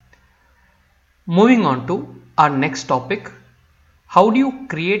Moving on to our next topic, how do you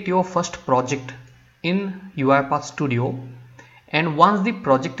create your first project in UiPath Studio, and once the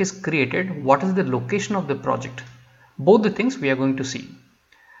project is created, what is the location of the project? Both the things we are going to see.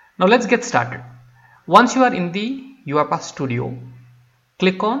 Now let's get started. Once you are in the UiPath Studio,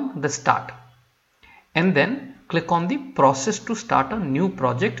 click on the start and then click on the process to start a new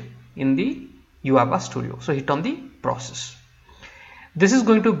project in the UiPath Studio. So hit on the process. This is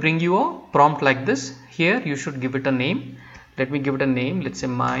going to bring you a prompt like this. Here you should give it a name. Let me give it a name. Let's say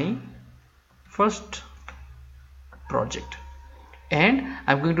my first project. And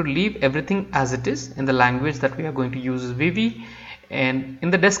I'm going to leave everything as it is. In the language that we are going to use is VB. And in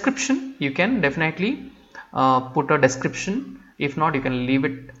the description, you can definitely put a description. If not, you can leave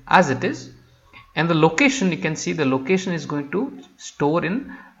it as it is. And the location, you can see the location is going to store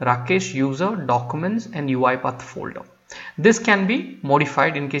in Rakesh user documents and UiPath folder. This can be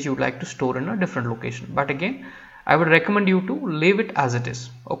modified in case you would like to store in a different location, but again I would recommend you to leave it as it is.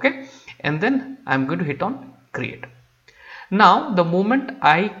 Okay, and then I'm going to hit on create. Now the moment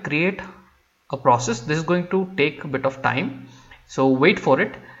I create a process, this is going to take a bit of time, so wait for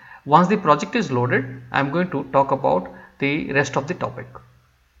it. Once the project is loaded, I'm going to talk about the rest of the topic.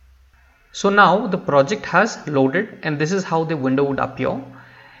 So now the project has loaded and this is how the window would appear.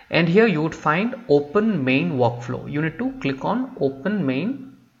 And here you would find open main workflow. You need to click on open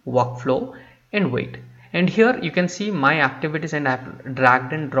main workflow and wait. And here you can see my activities, and I have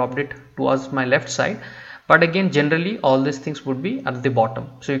dragged and dropped it towards my left side. But again, generally all these things would be at the bottom.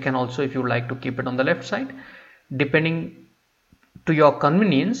 So you can also, if you like to keep it on the left side, depending to your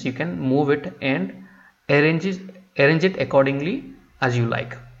convenience, you can move it and arrange it accordingly as you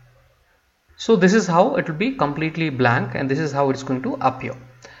like. So this is how it will be completely blank, and this is how it's going to appear.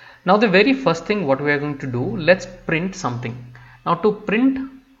 Now the very first thing what we are going to do, let's print something. Now to print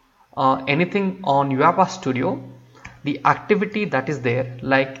anything on UiPath Studio, the activity that is there,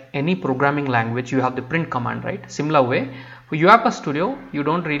 like any programming language, you have the print command, right? Similar way, for UiPath Studio, you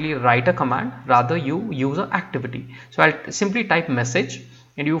don't really write a command, rather you use an activity. So I'll simply type message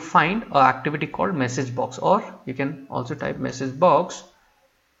and you find an activity called message box, or you can also type message box.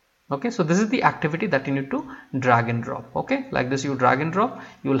 Okay, so this is the activity that you need to drag and drop. Okay, like this you drag and drop,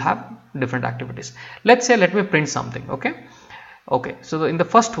 you will have different activities. Let's say let me print something. Okay, so in the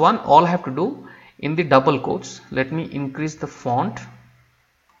first one, all I have to do, in the double quotes, let me increase the font.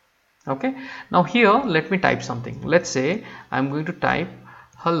 Okay, now here let me type something. Let's say I'm going to type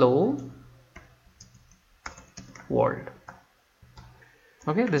hello world.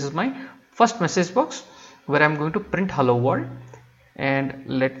 Okay, this is my first message box where I'm going to print hello world. And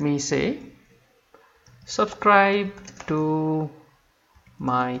let me say subscribe to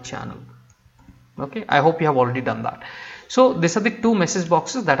my channel. Okay, I hope you have already done that. So these are the two message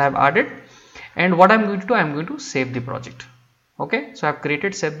boxes that I have added, and what I'm going to do, I'm going to save the project. Okay, so I've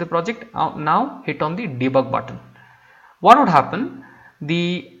created, save the project. Now hit on the debug button. What would happen?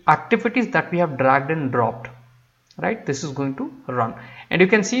 The activities that we have dragged and dropped, right, this is going to run, and you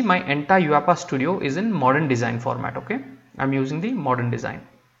can see my entire UiPath Studio is in modern design format. Okay, I'm using the modern design.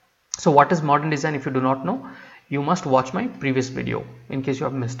 So what is modern design? If you do not know, you must watch my previous video in case you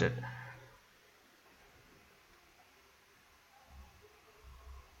have missed it.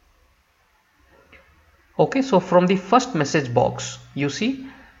 Okay, so from the first message box, you see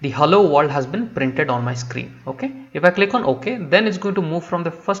the hello world has been printed on my screen. Okay, if I click on OK, then it's going to move from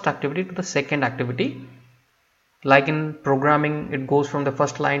the first activity to the second activity. Like in programming, it goes from the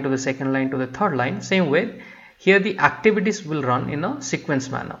first line to the second line to the third line. Same way, here the activities will run in a sequence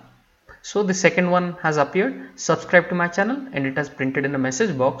manner. So the second one has appeared, subscribe to my channel, and it has printed in a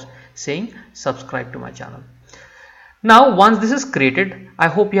message box saying subscribe to my channel. Now once this is created, I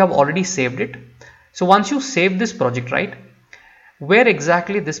hope you have already saved it. So once you save this project, right, where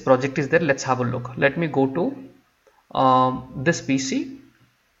exactly this project is there, let's have a look. Let me go to this PC,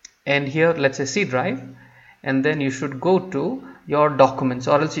 and here let's say C drive, and then you should go to your documents,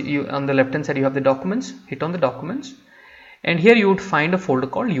 or else you on the left hand side you have the documents. Hit on the documents, and here you would find a folder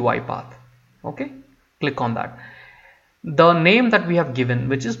called UiPath. Okay, click on that. The name that we have given,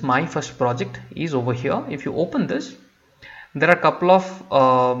 which is my first project, is over here. If you open this, there are a couple of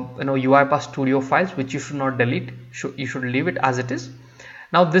UiPath Studio files which you should not delete. You should leave it as it is.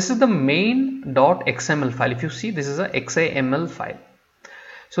 Now this is the main.xml file. If you see, this is a XAML file.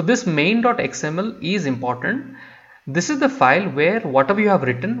 So this main.xml is important. This is the file where whatever you have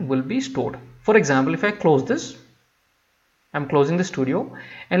written will be stored. For example, if I close this, I'm closing the studio,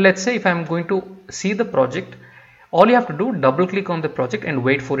 and let's say if I'm going to see the project, all you have to do, double click on the project and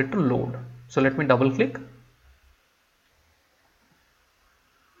wait for it to load. So let me double click.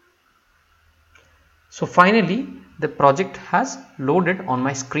 So finally the project has loaded on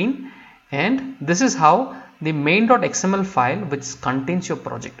my screen, and this is how the main.xml file which contains your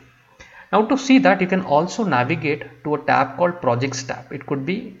project. Now to see that, you can also navigate to a tab called projects tab. It could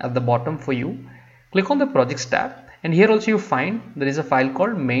be at the bottom for you. Click on the projects tab, and here also you find there is a file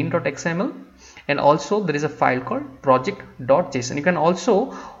called main.xml, and also there is a file called project.json. You can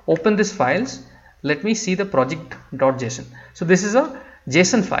also open these files. Let me see the project.json. So this is a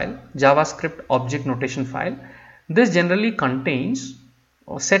JSON file, JavaScript object notation file. This generally contains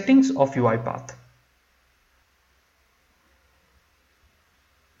settings of UiPath.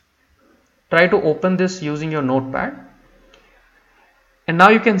 Try to open this using your notepad, and now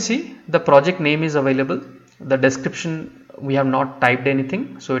you can see the project name is available. The description, we have not typed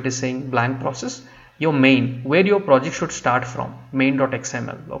anything, so it is saying blank process. Your main, where your project should start from,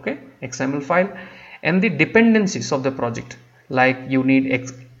 main.xml, okay, XML file, and the dependencies of the project, like you need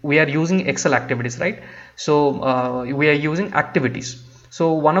we are using Excel activities, right? So we are using activities.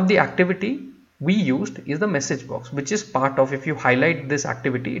 So one of the activity we used is the message box, which is part of, if you highlight this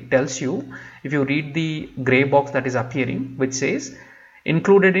activity, it tells you, if you read the gray box that is appearing, which says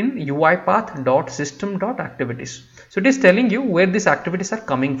included in uipath.system.activities. So it is telling you where these activities are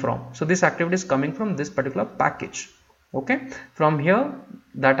coming from. So this activity is coming from this particular package. Okay, from here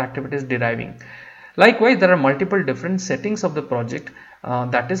that activity is deriving. Likewise, there are multiple different settings of the project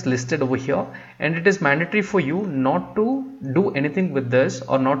that is listed over here, and it is mandatory for you not to do anything with this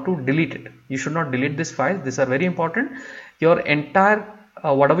or not to delete it. You should not delete this file. These are very important. Your entire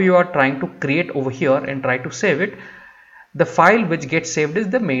whatever you are trying to create over here and try to save it, the file which gets saved is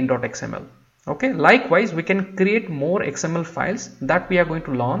the main.xml. Okay, likewise we can create more XML files that we are going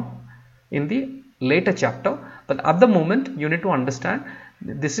to learn in the later chapter, but at the moment you need to understand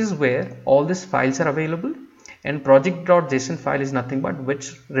this is where all these files are available, and project.json file is nothing but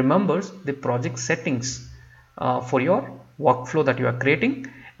which remembers the project settings for your workflow that you are creating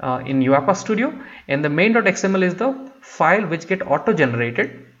in UiPath Studio, and the main.xml is the file which get auto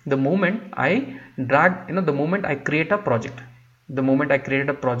generated the moment I drag, the moment I create a project. The moment I create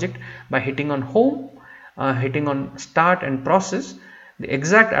a project by hitting on home, hitting on start and process, the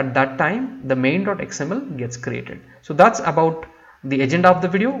exact at that time the main.xml gets created. So that's about the agenda of the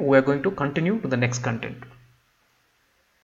video. We are going to continue to the next content.